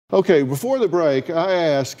Okay, before the break, I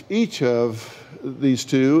asked each of these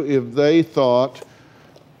two if they thought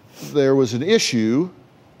there was an issue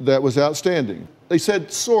that was outstanding. They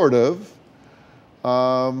said sort of.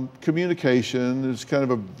 Communication is kind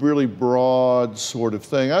of a really broad sort of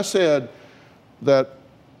thing. I said that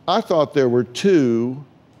I thought there were two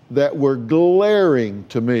that were glaring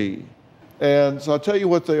to me. And so I'll tell you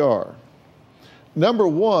what they are. Number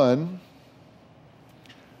one,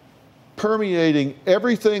 permeating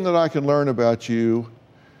everything that I can learn about you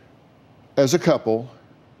as a couple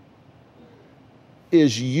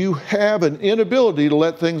is you have an inability to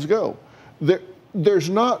let things go. There's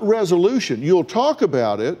not resolution. You'll talk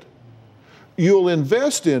about it, you'll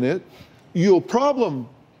invest in it, you'll problem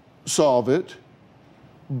solve it,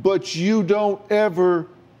 but you don't ever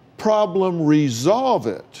problem resolve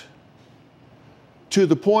it to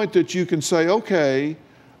the point that you can say, okay,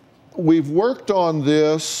 we've worked on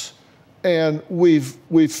this and we've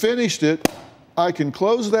finished it. I can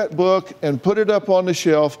close that book and put it up on the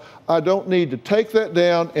shelf. I don't need to take that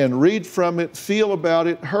down and read from it, feel about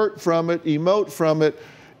it, hurt from it, emote from it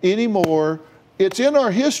anymore. It's in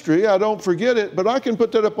our history. I don't forget it, but I can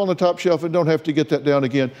put that up on the top shelf and don't have to get that down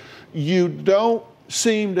again. You don't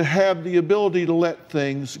seem to have the ability to let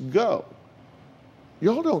things go.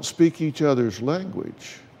 Y'all don't speak each other's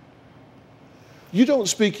language. You don't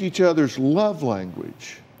speak each other's love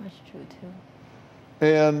language. That's true too.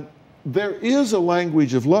 And there is a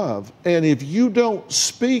language of love, and if you don't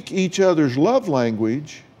speak each other's love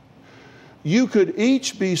language, you could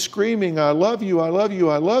each be screaming, I love you, I love you,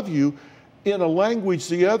 I love you, in a language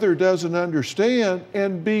the other doesn't understand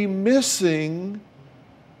and be missing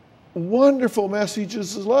wonderful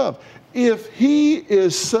messages of love. If he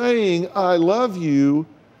is saying, I love you,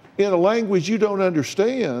 in a language you don't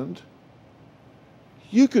understand,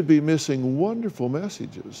 you could be missing wonderful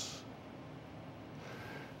messages.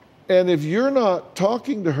 And if you're not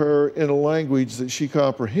talking to her in a language that she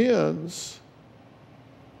comprehends,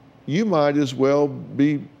 you might as well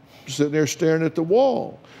be sitting there staring at the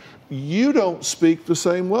wall. You don't speak the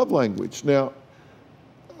same love language. Now,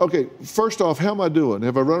 okay, first off, how am I doing?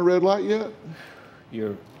 Have I run a red light yet?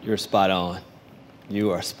 You're spot on.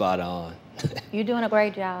 You are spot on. You're doing a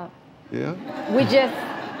great job. Yeah?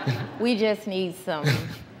 We just need some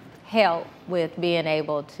help with being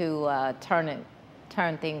able to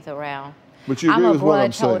turn things around. But you agree with what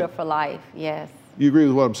I'm saying? I'm a grudge holder for life, yes. You agree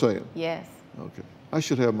with what I'm saying? Yes. Okay. I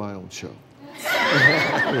should have my own show.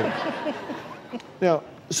 Yeah. Now,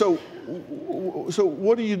 so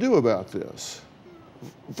what do you do about this?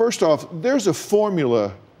 First off, there's a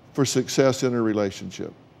formula for success in a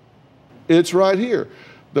relationship. It's right here.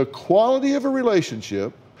 The quality of a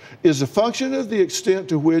relationship is a function of the extent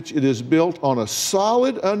to which it is built on a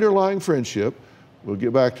solid underlying friendship, we'll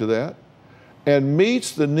get back to that, and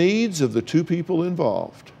meets the needs of the two people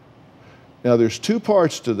involved. Now there's two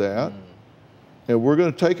parts to that, and we're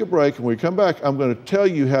going to take a break, and when we come back, I'm going to tell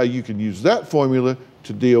you how you can use that formula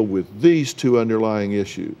to deal with these two underlying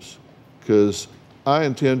issues, because I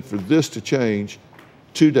intend for this to change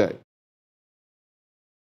today.